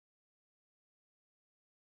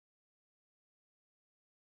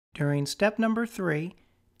During step number 3,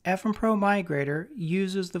 FmPro Migrator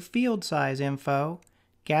uses the field size info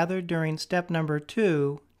gathered during step number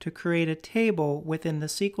 2 to create a table within the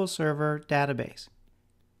SQL Server database.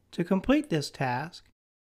 To complete this task,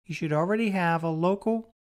 you should already have a local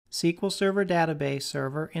SQL Server database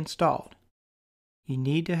server installed. You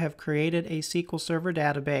need to have created a SQL Server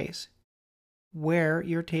database where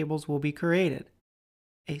your tables will be created.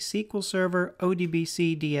 A SQL Server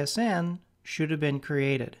ODBC DSN should have been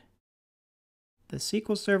created. The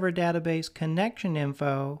SQL Server database connection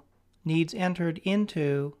info needs entered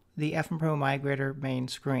into the FmPro Migrator main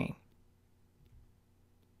screen.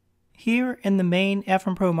 Here in the main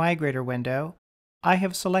FmPro Migrator window, I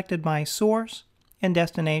have selected my source and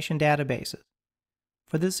destination databases.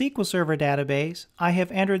 For the SQL Server database, I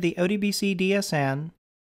have entered the ODBC DSN,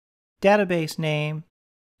 database name,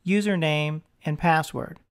 username, and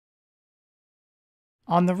password.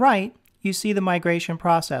 On the right, you see the migration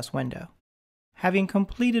process window. Having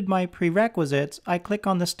completed my prerequisites, I click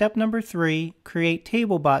on the step number 3 Create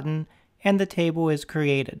Table button, and the table is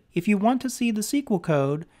created. If you want to see the SQL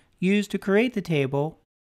code used to create the table,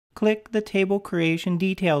 click the Table Creation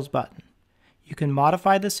Details button. You can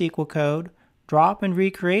modify the SQL code, drop and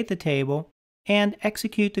recreate the table, and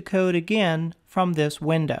execute the code again from this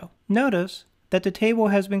window. Notice that the table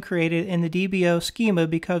has been created in the DBO schema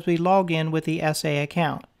because we log in with the SA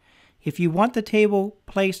account. If you want the table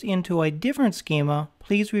placed into a different schema,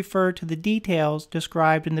 please refer to the details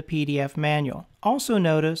described in the PDF manual. Also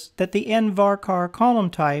notice that the NVARCHAR column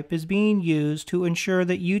type is being used to ensure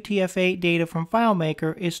that UTF-8 data from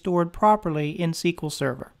FileMaker is stored properly in SQL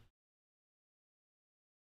Server.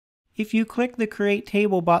 If you click the Create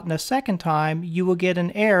Table button a second time, you will get an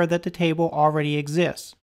error that the table already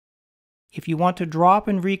exists. If you want to drop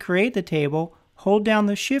and recreate the table, hold down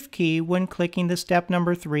the Shift key when clicking the step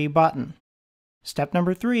number 3 button. Step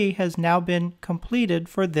number 3 has now been completed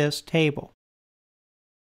for this table.